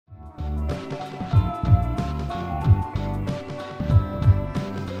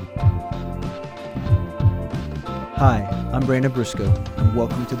Hi, I'm Brandon Briscoe, and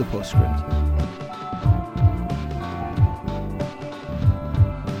welcome to the Postscript.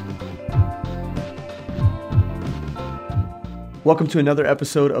 Welcome to another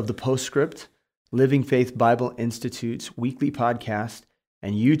episode of the Postscript, Living Faith Bible Institute's weekly podcast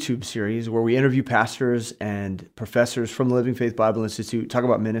and YouTube series where we interview pastors and professors from the Living Faith Bible Institute, talk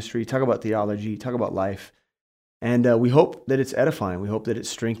about ministry, talk about theology, talk about life. And we hope that it's edifying. We hope that it's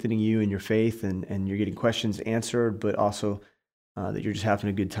strengthening you in your faith and you're getting questions answered, but also that you're just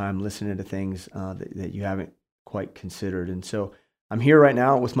having a good time listening to things that you haven't quite considered. And so I'm here right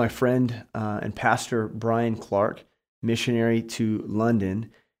now with my friend and pastor, Brian Clark, missionary to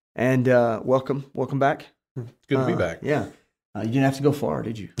London. And welcome back. It's good to be back. Yeah. You didn't have to go far,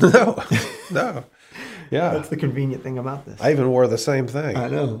 did you? No. Yeah. That's the convenient thing about this. I even wore the same thing. I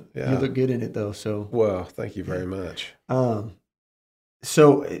know. Yeah. You look good in it, though. So, well, thank you very much.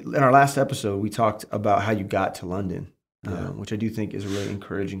 So in our last episode, we talked about how you got to London, which I do think is a really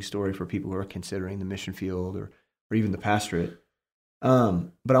encouraging story for people who are considering the mission field or even the pastorate. But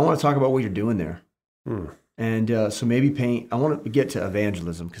I want to talk about what you're doing there. And so maybe I want to get to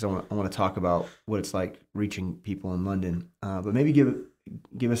evangelism because I want to talk about what it's like reaching people in London. But maybe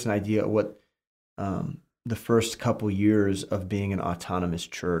give us an idea of what the first couple years of being an autonomous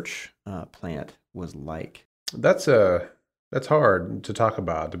church plant was like. That's hard to talk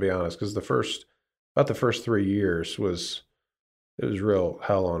about, to be honest, because the first 3 years was real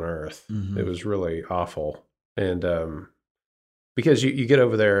hell on earth. Mm-hmm. It was really awful, and because you get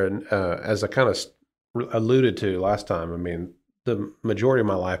over there and as I kind of alluded to last time, I mean, the majority of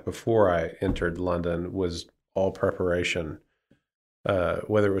my life before I entered London was all preparation.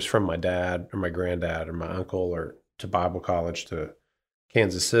 Whether it was from my dad or my granddad or my uncle or to Bible college to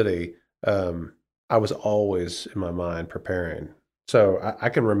Kansas City, I was always in my mind preparing. So I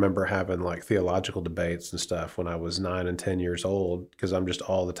can remember having like theological debates and stuff when I was 9 and 10 years old because I'm just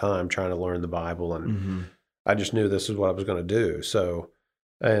all the time trying to learn the Bible and I just knew this is what I was going to do. So,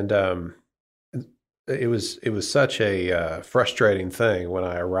 and it was such a frustrating thing when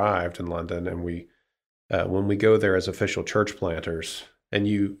I arrived in London and when we go there as official church planters and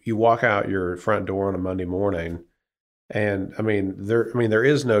you walk out your front door on a Monday morning and there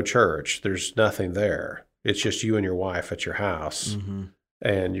is no church. There's nothing there. It's just you and your wife at your house. Mm-hmm.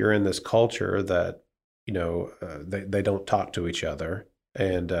 And you're in this culture that, they don't talk to each other.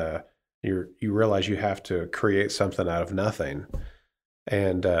 And you realize you have to create something out of nothing.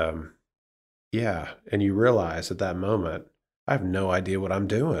 And and you realize at that moment, I have no idea what I'm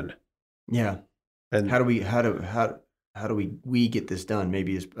doing. Yeah. And how do we get this done?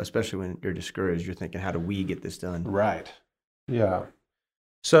 Maybe especially when you're discouraged, you're thinking, how do we get this done? Right. Yeah.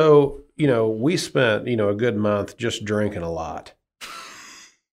 So, we spent, a good month just drinking a lot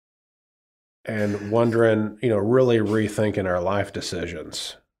and wondering, really rethinking our life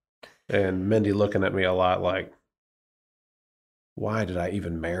decisions. And Mindy looking at me a lot like, why did I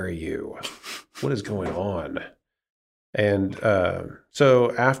even marry you? What is going on? And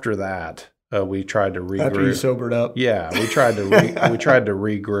so after that, we tried to regroup. After you sobered up, yeah, we tried to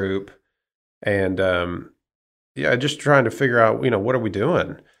regroup, and just trying to figure out, what are we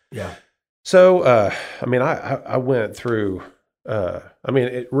doing? Yeah. So I went through.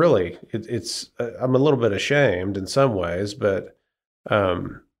 It really it's I'm a little bit ashamed in some ways, but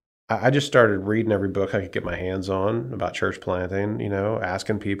I just started reading every book I could get my hands on about church planting.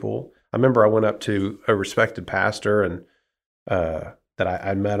 Asking people. I remember I went up to a respected pastor and. That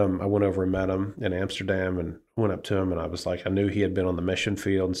I met him. I went over and met him in Amsterdam and went up to him and I was like, I knew he had been on the mission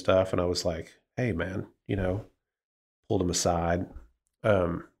field and stuff. And I was like, hey man, pulled him aside.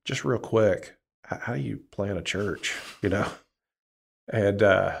 Just real quick, how do you plant a church, And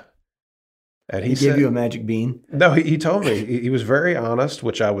he gave you a magic bean? No, he told me. He was very honest,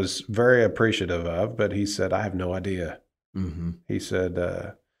 which I was very appreciative of, but he said, I have no idea. Mm-hmm. He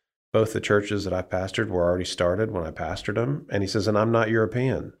said, both the churches that I pastored were already started when I pastored them. And he says, and I'm not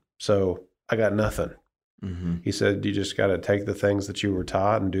European, so I got nothing. Mm-hmm. He said, you just got to take the things that you were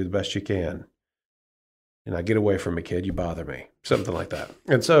taught and do the best you can. And I get away from me, kid, you bother me, something like that.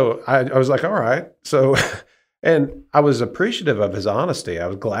 And so I was like, all right. So, and I was appreciative of his honesty. I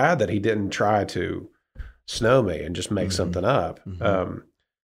was glad that he didn't try to snow me and just make something up. Mm-hmm.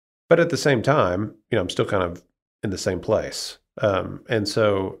 But at the same time, I'm still kind of in the same place. And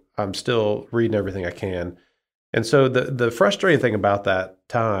so I'm still reading everything I can. And so the frustrating thing about that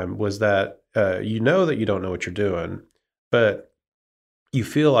time was that that you don't know what you're doing, but you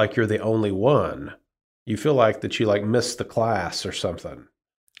feel like you're the only one. You feel like that you missed the class or something.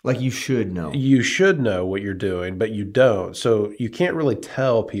 Like you should know. You should know what you're doing, but you don't. So you can't really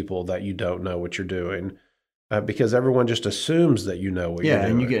tell people that you don't know what you're doing. because everyone just assumes that you know what you're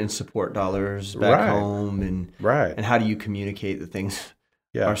doing. And you get in support dollars back home, and how do you communicate that things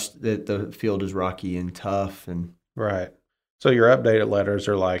that the field is rocky and tough and So your updated letters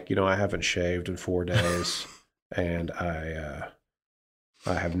are like, I haven't shaved in 4 days, and I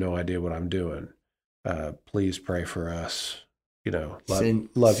have no idea what I'm doing. Please pray for us. Love send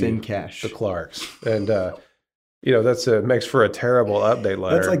you, cash, the Clarks, and that's makes for a terrible update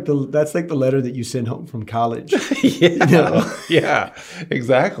letter. That's like the letter that you send home from college. Yeah,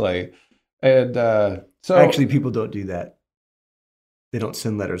 exactly. And so actually, people don't do that. They don't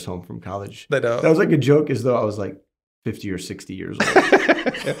send letters home from college. They don't. That was like a joke, as though I was like 50 or 60 years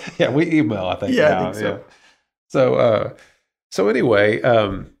old. Yeah, we email, I think. Yeah, I think so. Yeah. So anyway,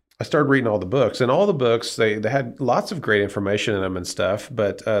 I started reading all the books, and all the books, they had lots of great information in them and stuff,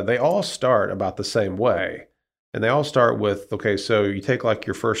 but they all start about the same way. And they all start with, okay, so you take like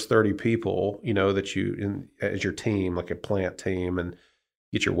your first 30 people, that as your team, like a plant team, and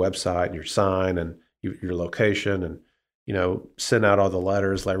get your website and your sign and your location, and, send out all the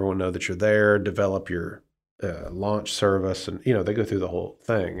letters, let everyone know that you're there, develop your launch service, and, they go through the whole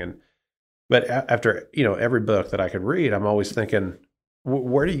thing. But after, every book that I could read, I'm always thinking,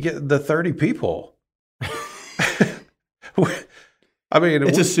 where do you get the 30 people? I mean,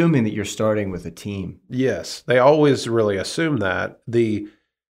 it's assuming that you're starting with a team. Yes, they always really assume that. The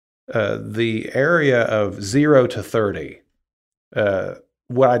area of 0 to 30,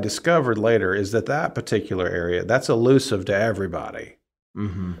 what I discovered later is that particular area, that's elusive to everybody.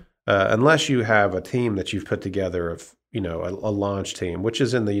 Mm-hmm. Unless you have a team that you've put together of, a launch team, which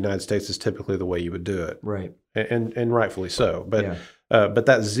is in the United States is typically the way you would do it. Right. And rightfully so. But but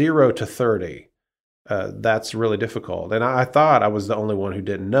that 0 to 30, that's really difficult. And I thought I was the only one who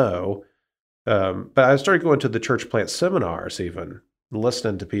didn't know. But I started going to the church plant seminars, even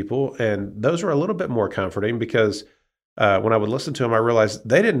listening to people. And those were a little bit more comforting because when I would listen to them, I realized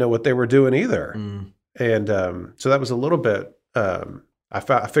they didn't know what they were doing either. Mm. And so that was a little bit,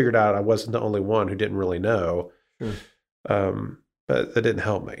 I figured out I wasn't the only one who didn't really know. Sure. But that didn't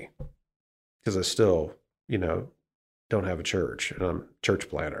help me because I still, don't have a church, and I'm a church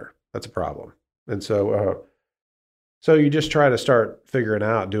planter. That's a problem. And so you just try to start figuring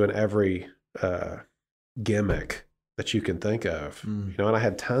out doing every gimmick that you can think of, and I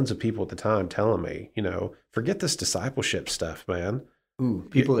had tons of people at the time telling me, forget this discipleship stuff, man. Ooh,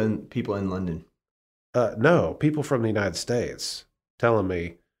 people in London. No, people from the United States telling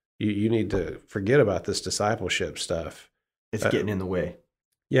me you need to forget about this discipleship stuff. It's getting in the way.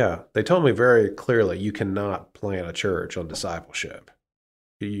 Yeah, they told me very clearly you cannot plant a church on discipleship.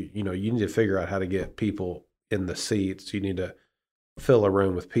 You need to figure out how to get people in the seats. You need to fill a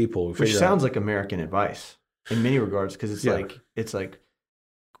room with people. Which sounds like American advice in many regards, because it's like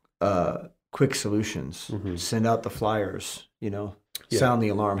quick solutions. Mm-hmm. Send out the flyers. Sound the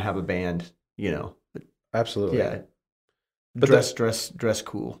alarm. Have a band. Absolutely. Yeah. But dress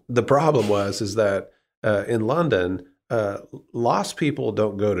cool. The problem is that in London, lost people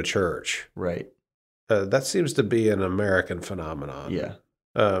don't go to church. Right. That seems to be an American phenomenon. Yeah.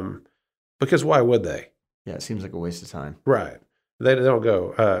 Because why would they? Yeah, it seems like a waste of time. Right. They don't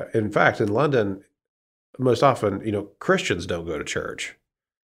go. In fact, in London, most often, Christians don't go to church.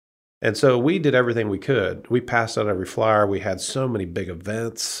 And so we did everything we could. We passed out every flyer. We had so many big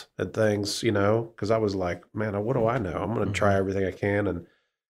events and things, because I was like, man, what do I know? I'm going to try everything I can. And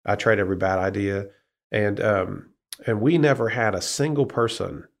I tried every bad idea. And we never had a single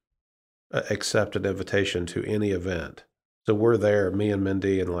person accept an invitation to any event. So we're there, me and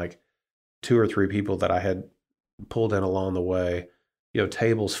Mindy, and like 2 or 3 people that I had pulled in along the way,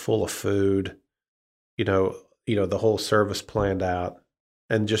 tables full of food, the whole service planned out,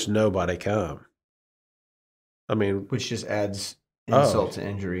 and just nobody come. I mean, which just adds insult to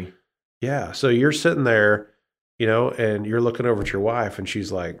injury. Yeah. So you're sitting there, and you're looking over at your wife, and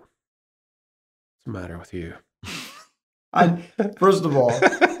she's like, "What's the matter with you?" First of all,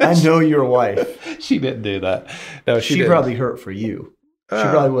 I know your wife. She didn't do that. No, she probably hurt for you. She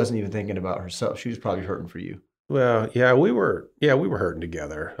probably wasn't even thinking about herself. She was probably hurting for you. Well, yeah, we were hurting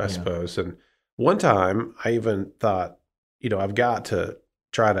together, I suppose. And one time I even thought, I've got to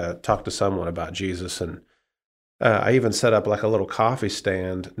try to talk to someone about Jesus. And I even set up like a little coffee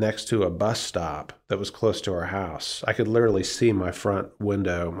stand next to a bus stop that was close to our house. I could literally see my front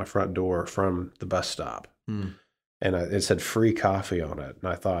door from the bus stop. Mm. And it said free coffee on it.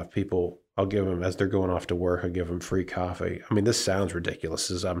 And I thought, I'll give them, as they're going off to work, I'll give them free coffee. I mean, this sounds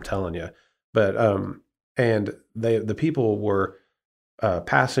ridiculous, as I'm telling you. But, and the people were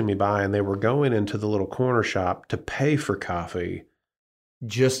passing me by, and they were going into the little corner shop to pay for coffee.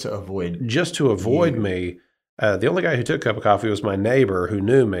 Just to avoid me. The only guy who took a cup of coffee was my neighbor who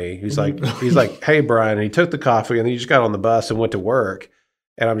knew me. He's like, "Hey, Brian," and he took the coffee and he just got on the bus and went to work.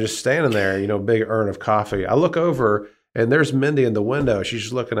 And I'm just standing there, big urn of coffee. I look over and there's Mindy in the window. She's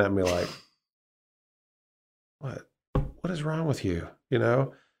just looking at me like, what is wrong with you?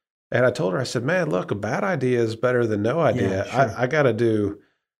 And I told her, I said, man, look, a bad idea is better than no idea. Yeah, sure. I got to do.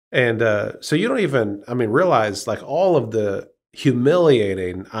 And so you don't even, realize like all of the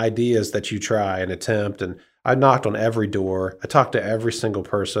humiliating ideas that you try and attempt. And I knocked on every door. I talked to every single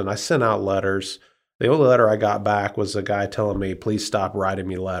person. I sent out letters. The only letter I got back was a guy telling me, please stop writing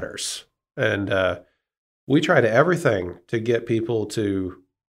me letters. And we tried everything to get people to,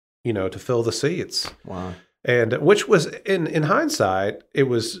 to fill the seats. Wow. And which was, in hindsight, it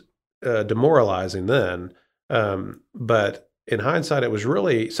was demoralizing then. But in hindsight, it was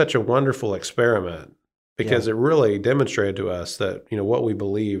really such a wonderful experiment because it really demonstrated to us that, what we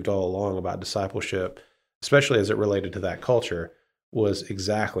believed all along about discipleship, especially as it related to that culture, was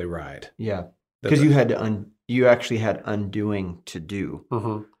exactly right. Yeah. Because you actually had undoing to do.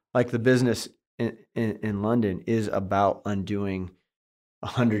 Mm-hmm. Like the business in London is about undoing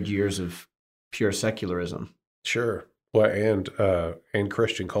 100 years of pure secularism. Sure. Well, and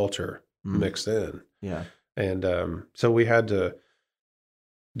Christian culture mixed in. Yeah. And so we had to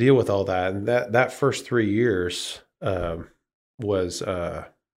deal with all that. And that first 3 years was,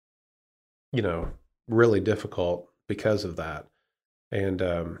 really difficult because of that. And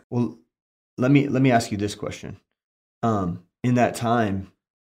well, let me ask you this question. In that time,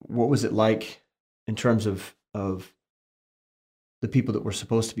 what was it like in terms of the people that were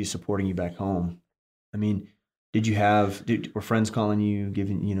supposed to be supporting you back home? I mean, were friends calling you,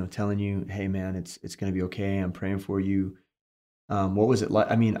 telling you, hey man, it's going to be okay. I'm praying for you. What was it like?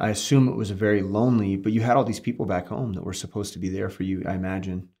 I mean, I assume it was very lonely, but you had all these people back home that were supposed to be there for you, I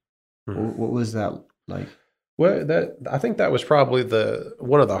imagine. What was that like? Well, I think that was probably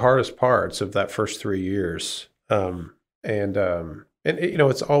one of the hardest parts of that first 3 years.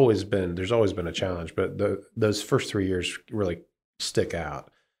 It's always been, there's always been a challenge, but those first 3 years really stick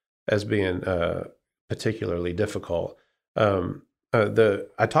out as being particularly difficult.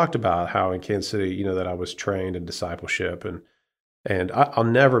 I talked about how in Kansas City, that I was trained in discipleship, and I'll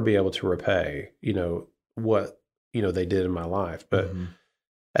never be able to repay, what they did in my life, but. Mm-hmm.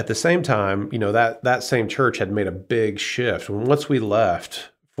 At the same time, that same church had made a big shift. Once we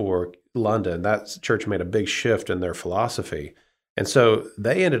left for London, that church made a big shift in their philosophy. And so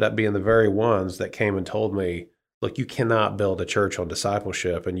they ended up being the very ones that came and told me, look, you cannot build a church on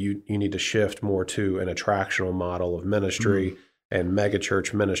discipleship, and you need to shift more to an attractional model of ministry and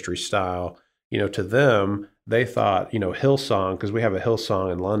megachurch ministry style. To them, they thought, Hillsong, because we have a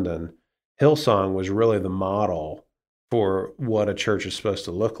Hillsong in London, Hillsong was really the model for what a church is supposed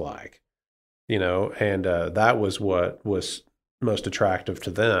to look like, and that was what was most attractive to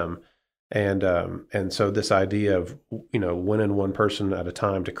them. And so this idea of, winning one person at a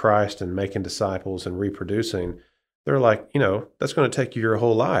time to Christ and making disciples and reproducing, they're like, that's going to take you your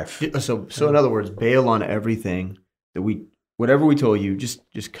whole life. So in other words, bail on everything whatever we told you,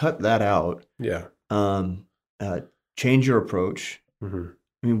 just cut that out. Yeah. Change your approach. Mm-hmm.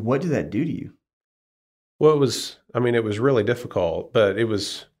 I mean, what did that do to you? Well, it was really difficult, but it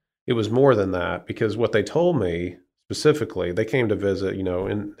was more than that, because what they told me specifically, they came to visit,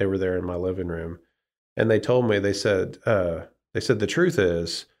 and they were there in my living room, and they told me, they said, the truth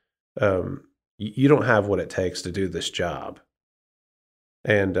is, you don't have what it takes to do this job.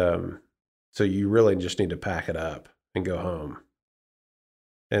 And so you really just need to pack it up and go home.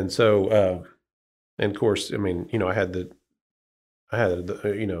 And so, and of course, I had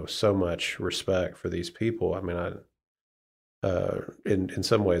so much respect for these people. I mean, in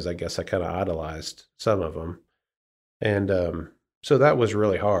some ways, I guess I kind of idolized some of them. And so that was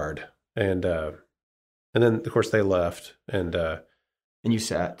really hard. And then, of course, they left. And you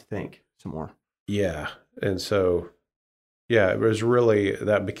sat to think some more. Yeah. And so, yeah,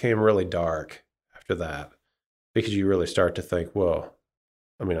 that became really dark after that, because you really start to think, well,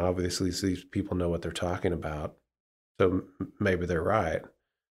 obviously these people know what they're talking about. So maybe they're right.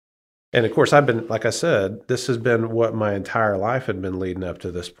 And of course, like I said, this has been what my entire life had been leading up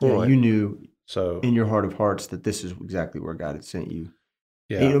to this point. Yeah, you knew in your heart of hearts that this is exactly where God had sent you.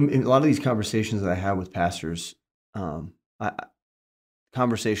 Yeah. And, in a lot of these conversations that I have with pastors,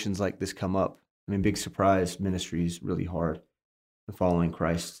 conversations like this come up. Big surprise, ministry is really hard. The following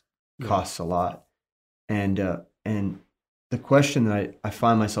Christ costs a lot. And the question that I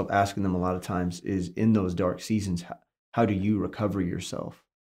find myself asking them a lot of times is, in those dark seasons, how do you recover yourself?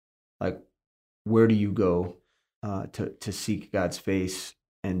 Like, where do you go to seek God's face,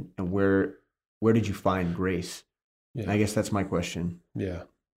 and where where did you find grace? Yeah. I guess that's my question. Yeah.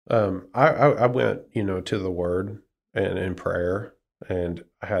 I went, to the Word and in prayer, and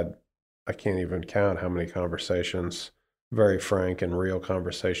I can't even count how many conversations, very frank and real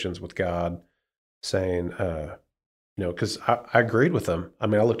conversations with God, saying, because I agreed with them. I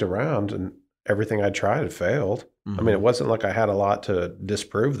mean, I looked around and everything I tried had failed. I mean, it wasn't like I had a lot to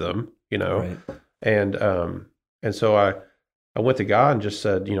disprove them, Right. and so I went to God and just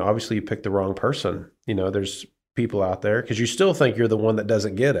said, obviously you picked the wrong person. There's people out there because you still think you're the one that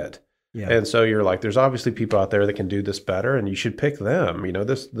doesn't get it. Yeah. And so you're like, there's obviously people out there that can do this better, and you should pick them.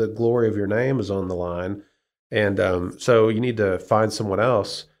 The glory of your name is on the line, and so you need to find someone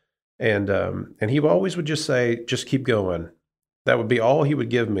else. And he always would just say, just keep going. That would be all he would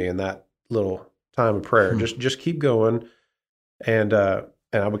give me in that little time of prayer. Just keep going, and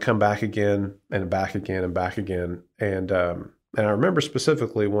I would come back again and back again and back again, and I remember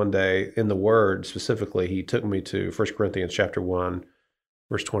specifically one day in the Word, specifically, he took me to 1 Corinthians chapter 1,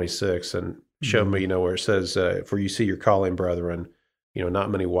 verse 26, and showed me, where it says, for you see your calling, brethren, not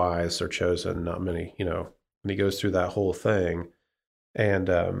many wise are chosen, not many, and he goes through that whole thing. And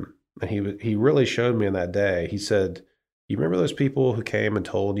he really showed me in that day. He said, you remember those people who came and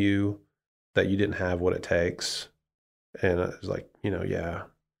told you that you didn't have what it takes? And I was like, yeah.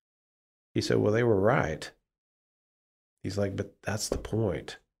 He said, well, they were right. He's like, but that's the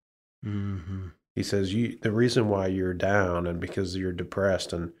point. Mm-hmm. He says, the reason why you're down and because you're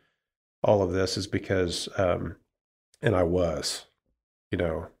depressed and all of this is because, and I was, I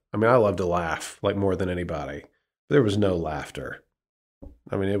mean, I love to laugh like more than anybody. There was no laughter.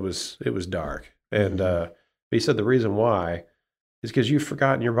 I mean, it was dark. And he said the reason why is because you've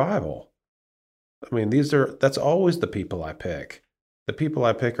forgotten your Bible. I mean, that's always the people I pick. The people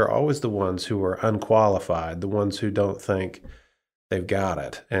I pick are always the ones who are unqualified, the ones who don't think they've got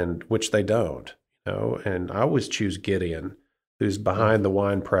it, and which they don't, And I always choose Gideon, who's behind the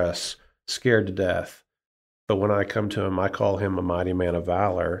wine press, scared to death. But when I come to him, I call him a mighty man of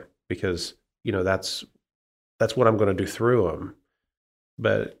valor because, that's what I'm going to do through him.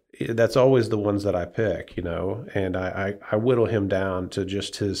 But that's always the ones that I pick, and I whittle him down to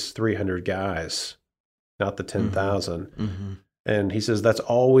just his 300 guys, not the 10,000. Mm-hmm. And he says, that's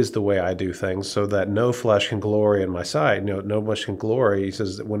always the way I do things so that no flesh can glory in my sight. No flesh can glory. He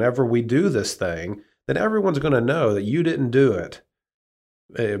says that whenever we do this thing, then everyone's going to know that you didn't do it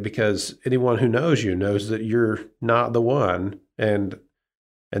because anyone who knows you knows that you're not the one. And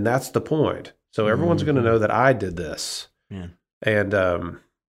that's the point. So everyone's going to know that I did this. Yeah.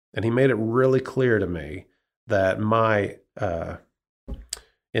 And he made it really clear to me that my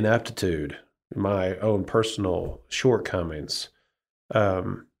ineptitude, my own personal shortcomings,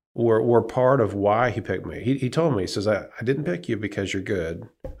 were part of why he picked me. He told me, he says, I didn't pick you because you're good.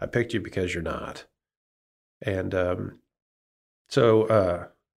 I picked you because you're not. And so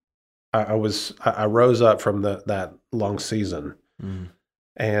I rose up from that long season,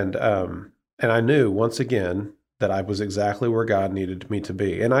 and I knew once again that I was exactly where God needed me to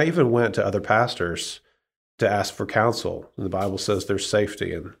be. And I even went to other pastors to ask for counsel. The Bible says there's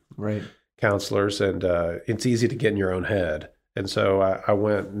safety in counselors, and it's easy to get in your own head. And so I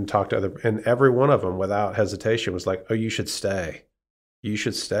went and talked to and every one of them without hesitation was like, oh, you should stay. You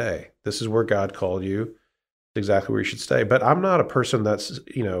should stay. This is where God called you. It's exactly where you should stay. But I'm not a person that's,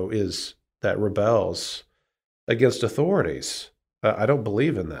 that rebels against authorities. I don't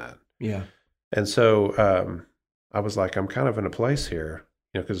believe in that. Yeah. And so I was like, I'm kind of in a place here,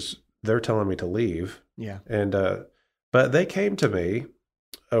 because they're telling me to leave. Yeah. And but they came to me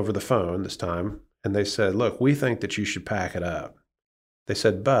over the phone this time, and they said, look, we think that you should pack it up. They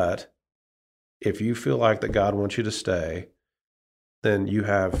said, but if you feel like that God wants you to stay, then you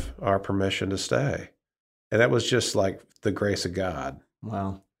have our permission to stay. And that was just like the grace of God.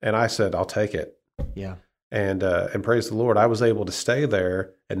 Wow. And I said, I'll take it. Yeah. And praise the Lord, I was able to stay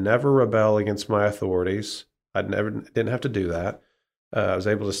there and never rebel against my authorities. I didn't have to do that. I was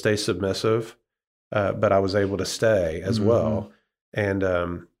able to stay submissive, but I was able to stay as well. And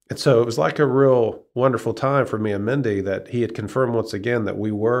so it was like a real wonderful time for me and Mindy that he had confirmed once again that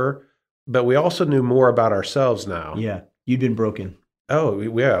we were, but we also knew more about ourselves now. Yeah. You'd been broken. Oh,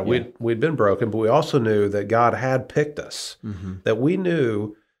 yeah. We'd been broken, but we also knew that God had picked us, that we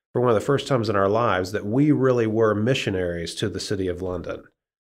knew for one of the first times in our lives that we really were missionaries to the city of London.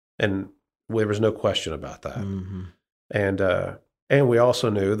 And there was no question about that. And we also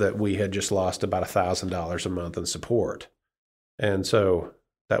knew that we had just lost about $1,000 a month in support. And so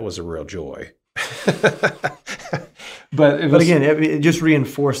that was a real joy. But again, it just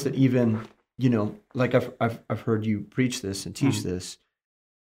reinforced that even, like I've heard you preach this and teach this.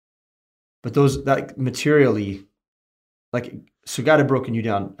 But those that materially, like, so God had broken you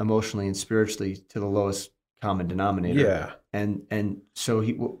down emotionally and spiritually to the lowest common denominator. Yeah. And so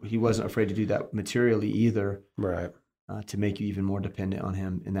he wasn't afraid to do that materially either. Right. To make you even more dependent on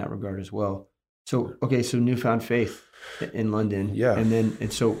him in that regard as well. So, okay, so newfound faith in London. Yeah.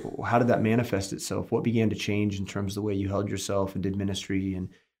 And so how did that manifest itself? What began to change in terms of the way you held yourself and did ministry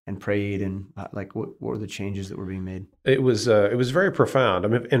and prayed, and like what were the changes that were being made? It was very profound. I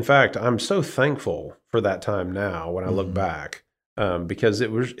mean, in fact, I'm so thankful for that time now when I look back, because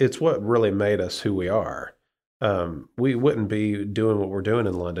it's what really made us who we are. We wouldn't be doing what we're doing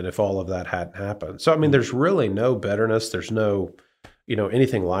in London if all of that hadn't happened. So, I mean, there's really no bitterness. There's no,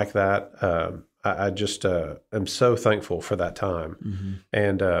 anything like that. I just am so thankful for that time.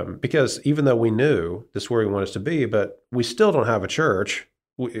 And because even though we knew this is where we want us to be, but we still don't have a church.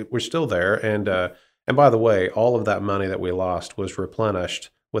 We're still there. And by the way, all of that money that we lost was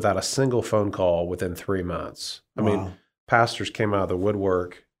replenished without a single phone call within 3 months. I mean, pastors came out of the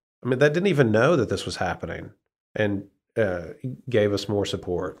woodwork. I mean, that didn't even know that this was happening, and gave us more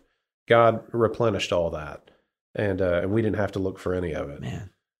support. God replenished all that, and we didn't have to look for any of it.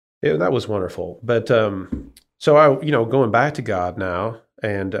 Man, that was wonderful. But so I, going back to God now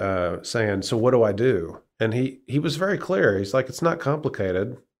and saying, so what do I do? And he was very clear. He's like, it's not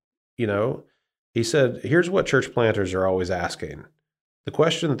complicated. He said, here's what church planters are always asking. The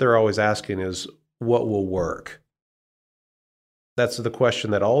question that they're always asking is, what will work? That's the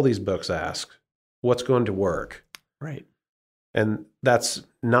question that all these books ask. What's going to work? Right. And that's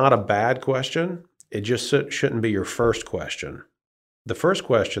not a bad question. It just shouldn't be your first question. The first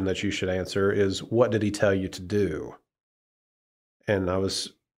question that you should answer is, what did he tell you to do? And I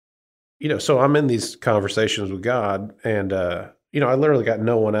was, so I'm in these conversations with God, and, I literally got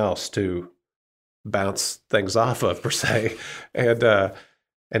no one else to bounce things off of, per se. And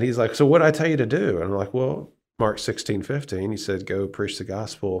he's like, so what did I tell you to do? And I'm like, well, Mark 16:15, he said, go preach the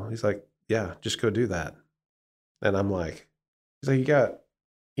gospel. He's like, yeah, just go do that. And I'm like, he's like, you got,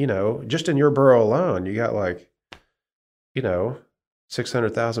 just in your borough alone, you got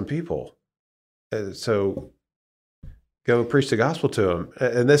 600,000 people. So go preach the gospel to them.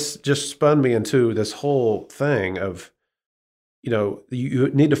 And this just spun me into this whole thing of,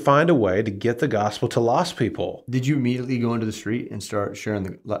 you need to find a way to get the gospel to lost people. Did you immediately go into the street and start sharing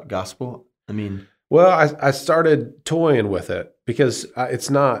the gospel? I mean... Well, I started toying with it because it's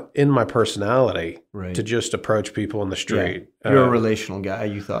not in my personality to just approach people in the street. Yeah. You're a relational guy.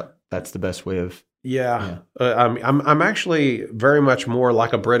 You thought that's the best way of... Yeah. I'm actually very much more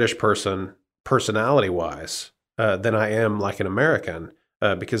like a British person, personality-wise, than I am like an American,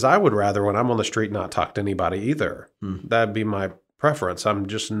 because I would rather, when I'm on the street, not talk to anybody either. That'd be my preference. I'm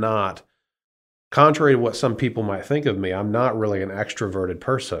just not, contrary to what some people might think of me, I'm not really an extroverted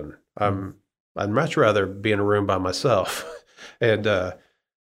person. I'd much rather be in a room by myself. And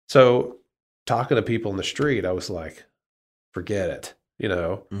so talking to people in the street, I was like, forget it,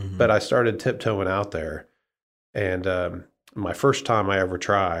 But I started tiptoeing out there. And my first time I ever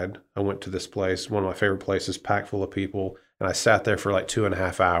tried, I went to this place, one of my favorite places, packed full of people, and I sat there for like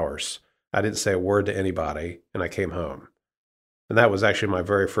 2.5 hours. I didn't say a word to anybody, and I came home. And that was actually my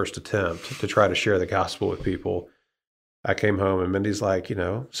very first attempt to try to share the gospel with people. I came home and Mindy's like,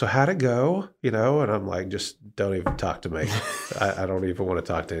 so how'd it go? And I'm like, just don't even talk to me. I don't even want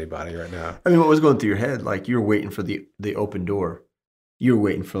to talk to anybody right now. I mean, what was going through your head? Like, you were waiting for the open door. You were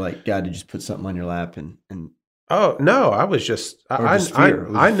waiting for God to just put something on your lap and... Oh, no, I was just,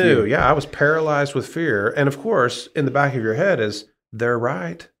 I knew, yeah, I was paralyzed with fear. And of course, in the back of your head is, they're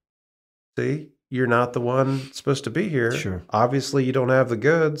right. See, you're not the one supposed to be here. Sure. Obviously, you don't have the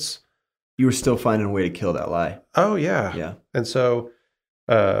goods. You were still finding a way to kill that lie. Oh, yeah. Yeah. And so,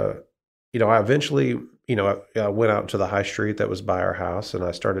 I eventually, I went out to the high street that was by our house, and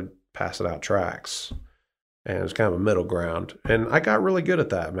I started passing out tracts. And it was kind of a middle ground. And I got really good at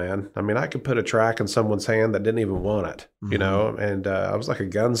that, man. I mean, I could put a tract in someone's hand that didn't even want it, and I was like a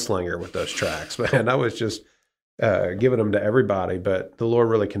gunslinger with those tracts, man. I was just giving them to everybody, but the Lord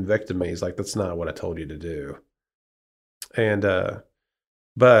really convicted me. He's like, that's not what I told you to do. And,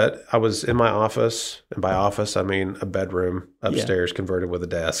 but I was in my office, and by office, I mean a bedroom upstairs converted with a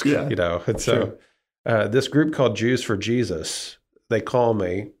desk, And so this group called Jews for Jesus, they call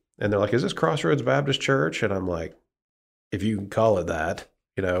me, and they're like, is this Crossroads Baptist Church? And I'm like, if you can call it that,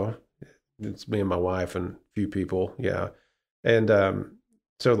 it's me and my wife and a few people. Yeah. And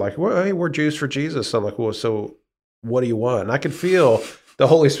so like, well, hey, we're Jews for Jesus. I'm like, well, so what do you want? And I could feel the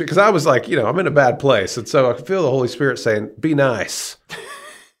Holy Spirit, because I was like, I'm in a bad place. And so I could feel the Holy Spirit saying, be nice.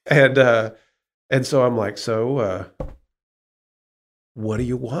 And so I'm like, so what do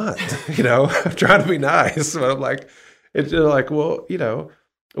you want? I'm trying to be nice. But I'm like, it's like, well,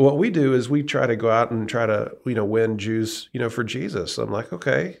 what we do is we try to go out and try to, win Jews, for Jesus. I'm like,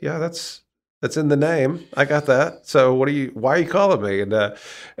 okay, yeah, that's in the name. I got that. So why are you calling me? And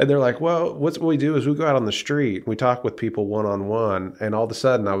they're like, well, what we do is we go out on the street, we talk with people one-on-one. And all of a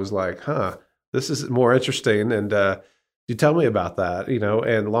sudden I was like, this is more interesting. And, you tell me about that,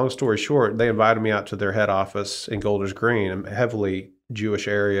 and long story short, they invited me out to their head office in Golders Green, a heavily Jewish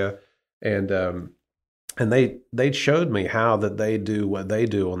area. And they showed me how that they do what they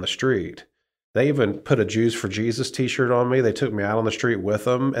do on the street. They even put a Jews for Jesus T-shirt on me. They took me out on the street with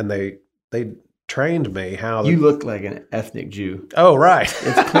them, and they trained me how. You look like an ethnic Jew. Oh, right.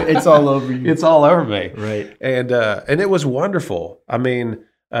 It's all over you. It's all over me. Right. And it was wonderful. I mean,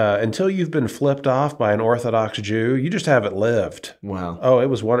 until you've been flipped off by an Orthodox Jew, you just haven't lived. Wow. Oh, it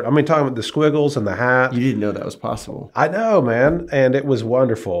was wonderful. I mean, talking about the squiggles and the hat. You didn't know that was possible. I know, man. And it was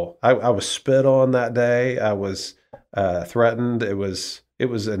wonderful. I was spit on that day. I was threatened. It was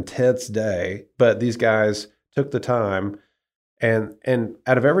an intense day. But these guys took the time. And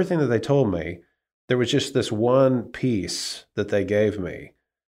out of everything that they told me, there was just this one piece that they gave me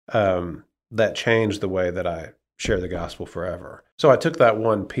that changed the way that I share the gospel forever. So I took that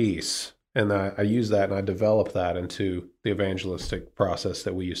one piece and I used that and I developed that into the evangelistic process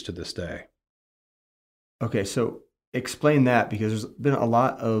that we use to this day. Okay, so explain that, because there's been a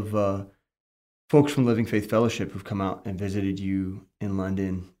lot of folks from Living Faith Fellowship who've come out and visited you in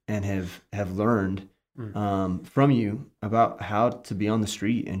London and have learned from you about how to be on the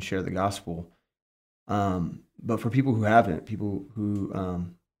street and share the gospel. But for people who haven't, people who,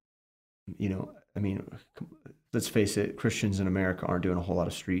 let's face it, Christians in America aren't doing a whole lot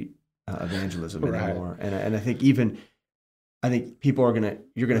of street evangelism anymore. And I think people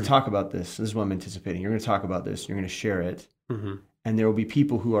you're going to talk about this. This is what I'm anticipating. You're going to talk about this. You're going to share it. Mm-hmm. And there will be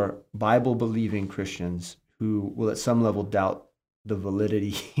people who are Bible-believing Christians who will at some level doubt the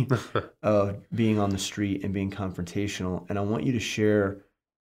validity of being on the street and being confrontational. And I want you to share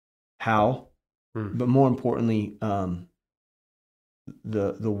how, but more importantly,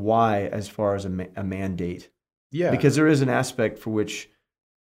 the why as far as a mandate. Yeah. Because there is an aspect for which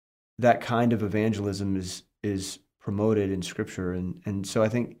that kind of evangelism is promoted in Scripture. And so I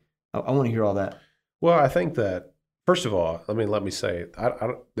think I want to hear all that. Well, I think that, first of all, let me say,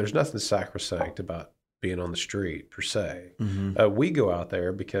 there's nothing sacrosanct about being on the street per se. Mm-hmm. We go out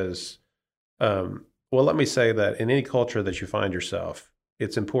there because, let me say that in any culture that you find yourself,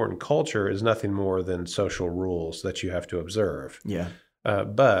 it's important. Culture is nothing more than social rules that you have to observe. Yeah.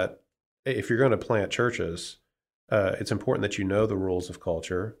 But if you're going to plant churches, it's important that you know the rules of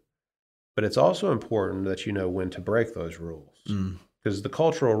culture, but it's also important that you know when to break those rules. Because the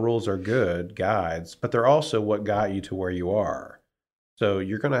cultural rules are good guides, but they're also what got you to where you are. So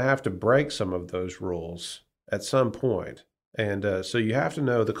you're going to have to break some of those rules at some point. And so you have to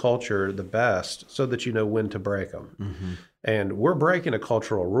know the culture the best so that you know when to break them. Mm-hmm. And we're breaking a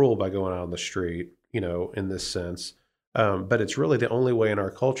cultural rule by going out on the street, in this sense. But it's really the only way in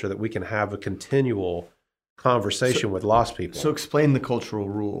our culture that we can have a continual conversation with lost people. So explain the cultural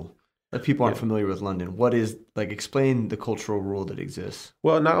rule. If people aren't familiar with London, explain the cultural rule that exists.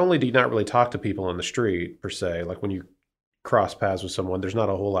 Well, not only do you not really talk to people on the street per se, like when you cross paths with someone, there's not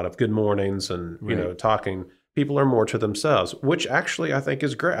a whole lot of good mornings and, talking. People are more to themselves, which actually I think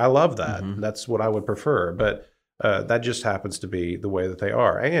is great. I love that. Mm-hmm. That's what I would prefer. But that just happens to be the way that they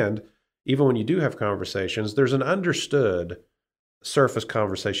are. And even when you do have conversations, there's an understood surface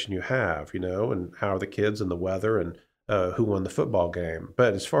conversation you have, and how are the kids and the weather and who won the football game.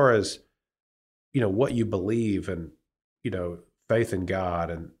 But as far as, what you believe and, faith in God,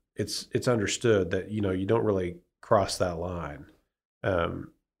 and it's understood that, you don't really cross that line.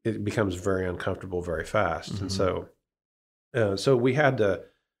 It becomes very uncomfortable very fast. Mm-hmm. And so we had to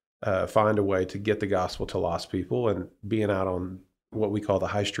find a way to get the gospel to lost people, and being out on what we call the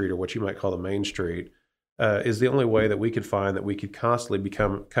high street, or what you might call the main street, is the only way that we could find that we could constantly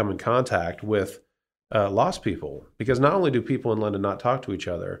come in contact with lost people. Because not only do people in London not talk to each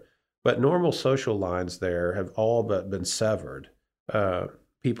other, but normal social lines there have all but been severed.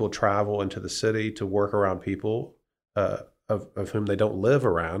 People travel into the city to work around people of whom they don't live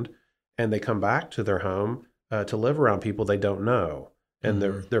around, and they come back to their home to live around people they don't know. And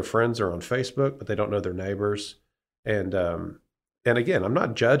their friends are on Facebook, but they don't know their neighbors. And again, I'm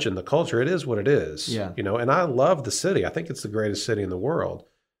not judging the culture. It is what it is. Yeah. And I love the city. I think it's the greatest city in the world.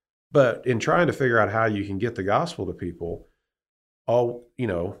 But in trying to figure out how you can get the gospel to people,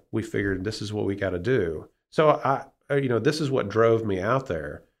 we figured this is what we got to do. So this is what drove me out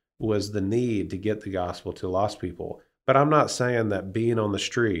there, was the need to get the gospel to lost people. But I'm not saying that being on the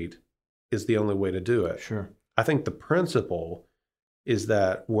street is the only way to do it. Sure. I think the principle is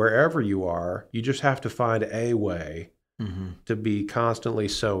that wherever you are, you just have to find a way to be constantly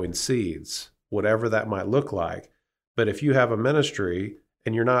sowing seeds, whatever that might look like. But if you have a ministry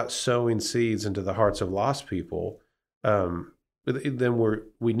and you're not sowing seeds into the hearts of lost people, then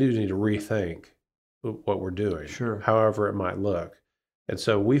we do need to rethink what we're doing, Sure. however it might look. And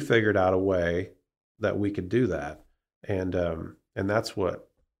so we figured out a way that we could do that, and that's what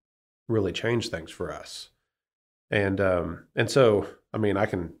really changed things for us. And so, I mean, I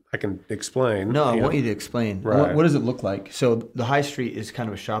can explain. No, I want you to explain. Right. What does it look like? So the high street is kind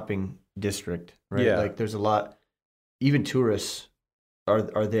of a shopping district, right? Yeah. Like there's a lot, even tourists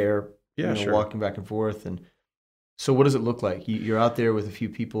are there, Sure. walking back and forth. And so what does it look like? You're out there with a few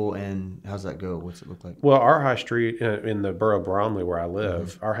people, and how's that go? What's it look like? Well, our high street in the borough of Bromley, where I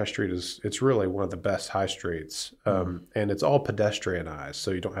live, our high street it's really one of the best high streets, and it's all pedestrianized,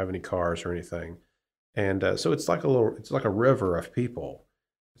 so you don't have any cars or anything, and so it's like a river of people.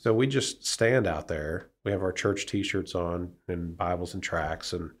 So we just stand out there. We have our church T-shirts on and Bibles and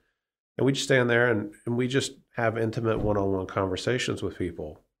tracts, and we just stand there and we just have intimate one-on-one conversations with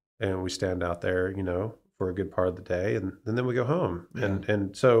people, and we stand out there, for a good part of the day, and then we go home. Yeah.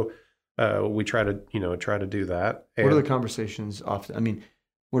 And so we try to do that. And What are the conversations often? I mean,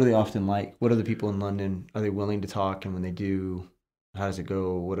 what are they often like? What are the people in London? Are they willing to talk? And when they do, how does it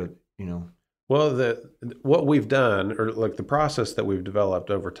go? Well, what we've done, or like the process that we've developed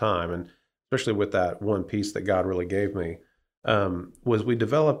over time, and especially with that one piece that God really gave me, was we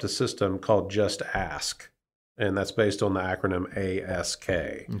developed a system called Just Ask, and that's based on the acronym ASK.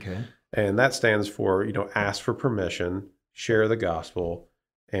 Okay. And that stands for, ask for permission, share the gospel,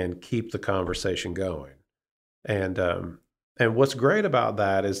 and keep the conversation going. And what's great about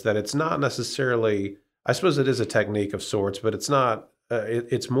that is that it's not necessarily, I suppose it is a technique of sorts, but it's not,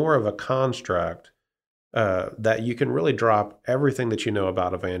 it's more of a construct that you can really drop everything that you know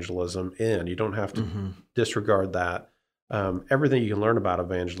about evangelism in. You don't have to disregard that. Everything you can learn about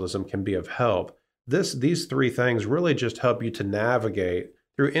evangelism can be of help. These three things really just help you to navigate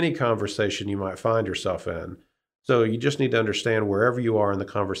through any conversation you might find yourself in. So you just need to understand wherever you are in the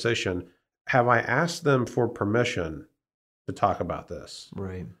conversation, have I asked them for permission to talk about this?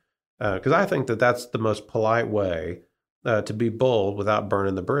 Right. Because I think that that's the most polite way to be bold without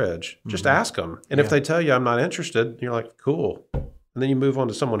burning the bridge. Just ask them. And if they tell you I'm not interested, you're like, cool. And then you move on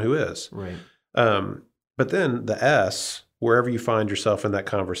to someone who is. Right. But then the S, wherever you find yourself in that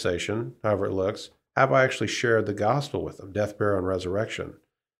conversation, however it looks, have I actually shared the gospel with them? Death, burial, and resurrection,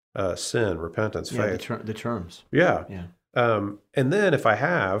 sin, repentance, faith. The terms. Yeah. Yeah. And then if I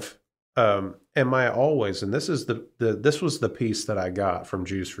have, am I always? And this is this was the piece that I got from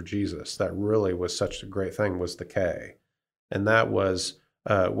Jews for Jesus that really was such a great thing, was the K, and that was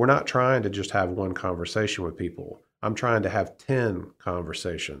we're not trying to just have one conversation with people. I'm trying to have 10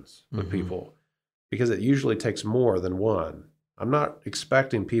 conversations with people, because it usually takes more than one. I'm not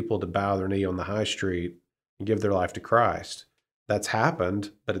expecting people to bow their knee on the high street and give their life to Christ. That's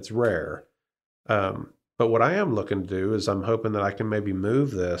happened, but it's rare. But what I am looking to do is I'm hoping that I can maybe move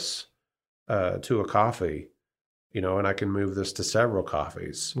this to a coffee, and I can move this to several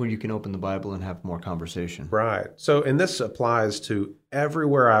coffees. Where you can open the Bible and have more conversation. Right. So, and this applies to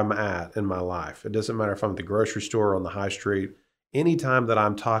everywhere I'm at in my life. It doesn't matter if I'm at the grocery store or on the high street. Anytime that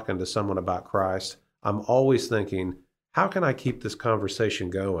I'm talking to someone about Christ, I'm always thinking, how can I keep this conversation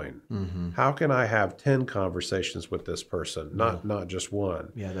going? How can I have 10 conversations with this person, not just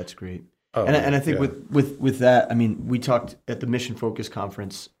one? Yeah, that's great. Oh, and I think with that, I mean, we talked at the Mission Focus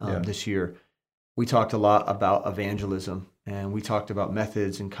Conference this year. We talked a lot about evangelism, and we talked about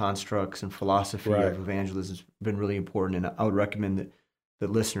methods and constructs and philosophy of evangelism. It's been really important, and I would recommend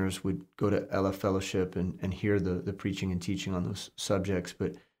that listeners would go to LF Fellowship and hear the preaching and teaching on those subjects.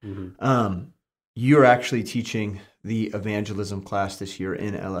 But you're actually teaching the evangelism class this year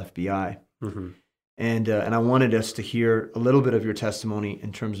in LFBI. And I wanted us to hear a little bit of your testimony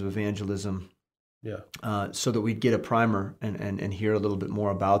in terms of evangelism, so that we'd get a primer and hear a little bit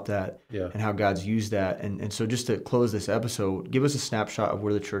more about that and how God's used that. And so just to close this episode, give us a snapshot of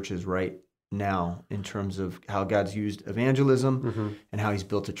where the church is right now in terms of how God's used evangelism and how he's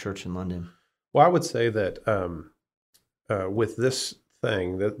built a church in London. Well, I would say that with this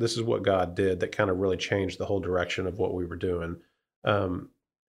thing, that this is what God did that kind of really changed the whole direction of what we were doing.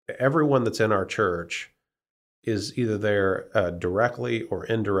 Everyone that's in our church is either there directly or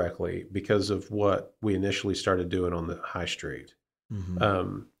indirectly because of what we initially started doing on the high street.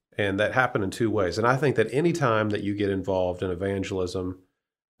 And that happened in two ways. And I think that any time that you get involved in evangelism,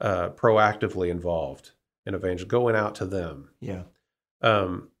 proactively involved, in evangelism, going out to them. Yeah.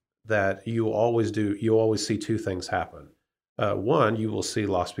 That you always see two things happen. One, you will see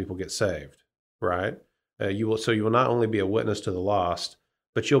lost people get saved, right? You will not only be a witness to the lost,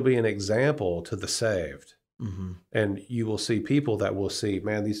 but you'll be an example to the saved. Mm-hmm. And you will see people that will see,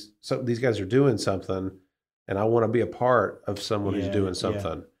 man, these guys are doing something, and I want to be a part of someone who's doing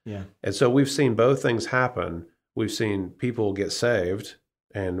something. Yeah. And so we've seen both things happen. We've seen people get saved,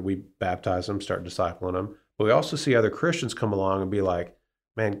 and we baptize them, start discipling them. But we also see other Christians come along and be like,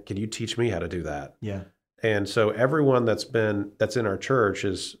 man, can you teach me how to do that? Yeah. And so everyone that's in our church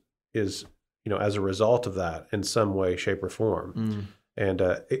is as a result of that in some way, shape, or form. Mm.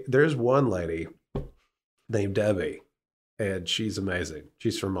 And there's one lady named Debbie, and she's amazing.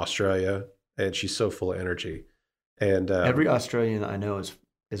 She's from Australia, and she's so full of energy. And every Australian I know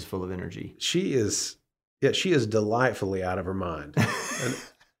is full of energy. She is delightfully out of her mind.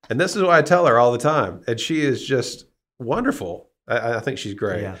 and this is what I tell her all the time. And she is just wonderful. I think she's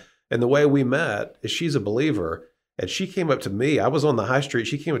great. Yeah. And the way we met is she's a believer, and she came up to me. I was on the high street.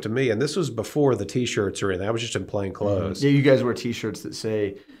 She came up to me, and this was before the T-shirts or anything. I was just in plain clothes. Mm-hmm. Yeah, you guys wear T-shirts that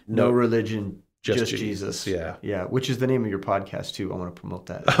say "No religion, just Jesus." Yeah, yeah, which is the name of your podcast too. I want to promote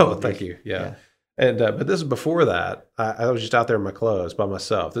that. Oh, thank you. Yeah. And but this is before that. I was just out there in my clothes by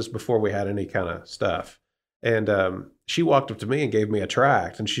myself. This is before we had any kind of stuff. And she walked up to me and gave me a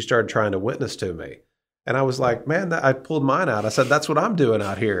tract, and she started trying to witness to me. And I was like, man, I pulled mine out. I said, that's what I'm doing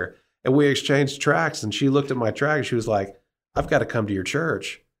out here. And we exchanged tracts, and she looked at my tract, and she was like, I've got to come to your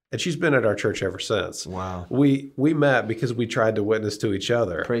church. And she's been at our church ever since. Wow. We met because we tried to witness to each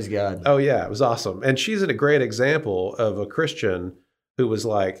other. Praise God. Oh, yeah, it was awesome. And she's a great example of a Christian who was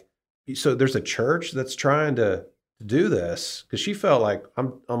like, so there's a church that's trying to do this, because she felt like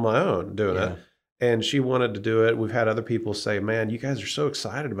I'm on my own doing it. And she wanted to do it. We've had other people say, man, you guys are so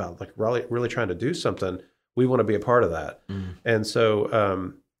excited about like really trying to do something. We want to be a part of that. Mm. And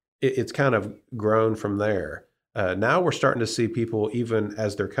so it's kind of grown from there. Now we're starting to see people, even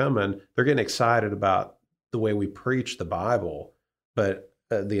as they're coming, they're getting excited about the way we preach the Bible. But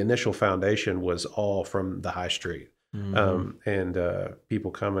the initial foundation was all from the high street. Mm-hmm. And people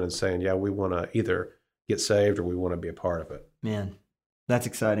coming and saying, yeah, we want to either get saved or we want to be a part of it. Man, that's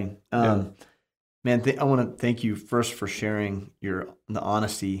exciting. Man, I want to thank you first for sharing the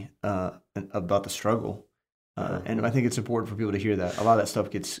honesty about the struggle. And I think it's important for people to hear that. A lot of that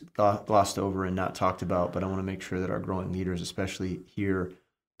stuff gets glossed over and not talked about, but I want to make sure that our growing leaders especially hear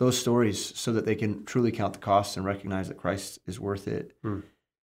those stories so that they can truly count the costs and recognize that Christ is worth it. Mm.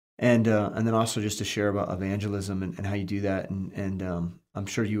 And then also just to share about evangelism and how you do that. And I'm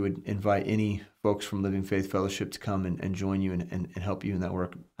sure you would invite any folks from Living Faith Fellowship to come and join you and help you in that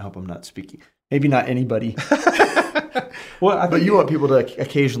work. I hope I'm not speaking. Maybe not anybody. But you want people to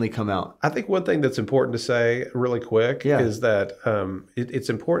occasionally come out. I think one thing that's important to say really quick is that it's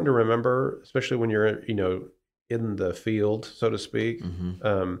important to remember, especially when you're in the field, so to speak,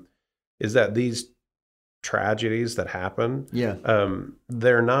 is that these tragedies that happen,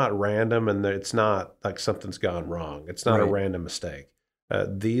 they're not random, and it's not like something's gone wrong. It's not a random mistake.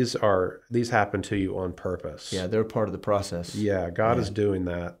 These happen to you on purpose. Yeah, they're part of the process. Yeah, God is doing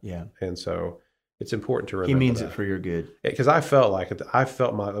that. Yeah, and so it's important to remember. He means it for your good. Because I felt like it. I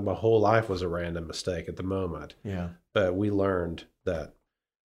felt my whole life was a random mistake at the moment. Yeah, but we learned that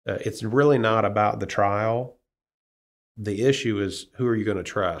it's really not about the trial. The issue is, who are you going to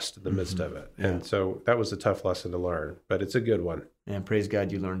trust in the midst of it? Yeah. And so that was a tough lesson to learn, but it's a good one. And praise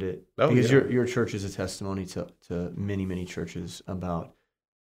God you learned it. Because your church is a testimony to many, many churches about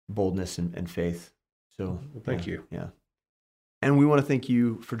boldness and faith. So thank you. Yeah. And we want to thank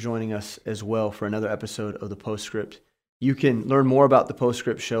you for joining us as well for another episode of The Postscript. You can learn more about The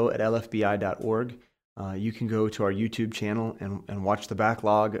Postscript Show at lfbi.org. You can go to our YouTube channel and watch the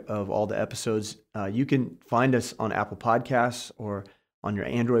backlog of all the episodes. You can find us on Apple Podcasts or on your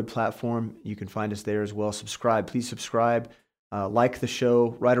Android platform. You can find us there as well. Subscribe. Please subscribe. Like the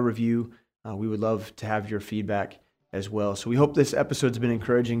show. Write a review. We would love to have your feedback as well. So we hope this episode's been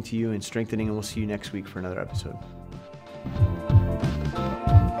encouraging to you and strengthening, and we'll see you next week for another episode.